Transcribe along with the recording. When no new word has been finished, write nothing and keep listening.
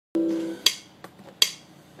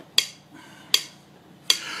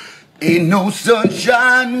Ain't no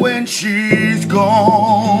sunshine when she's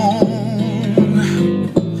gone.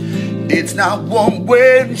 It's not warm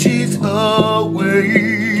when she's away.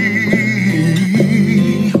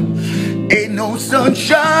 Ain't no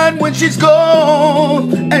sunshine when she's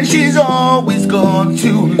gone, and she's always gone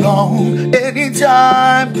too long.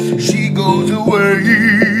 Anytime she goes away,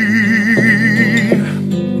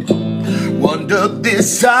 wonder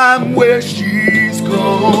this time where she's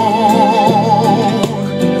gone.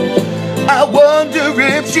 I wonder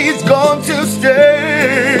if she's gone to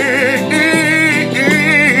stay.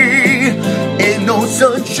 Ain't no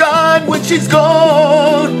sunshine when she's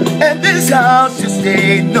gone, and this house just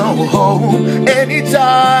ain't no home.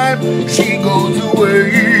 Anytime she goes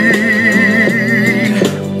away.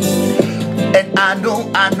 And I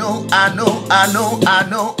know,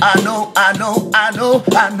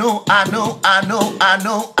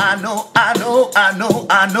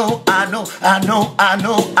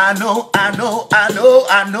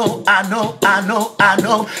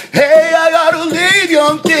 hey, I gotta leave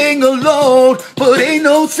young thing alone, but ain't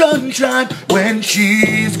no sunshine when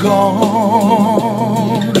she's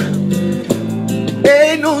gone.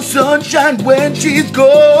 Ain't no sunshine when she's gone.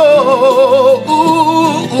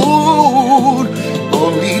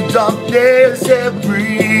 Only darkness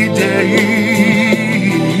every day.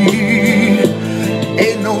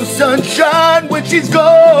 Ain't no sunshine when she's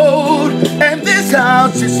gone, and this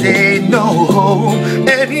house just ain't no home.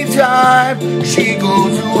 Anytime she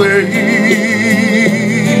goes away.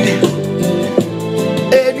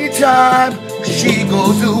 Anytime she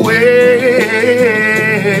goes away.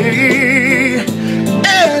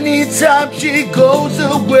 Anytime she goes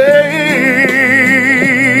away.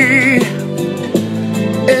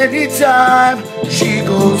 Anytime she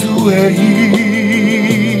goes away.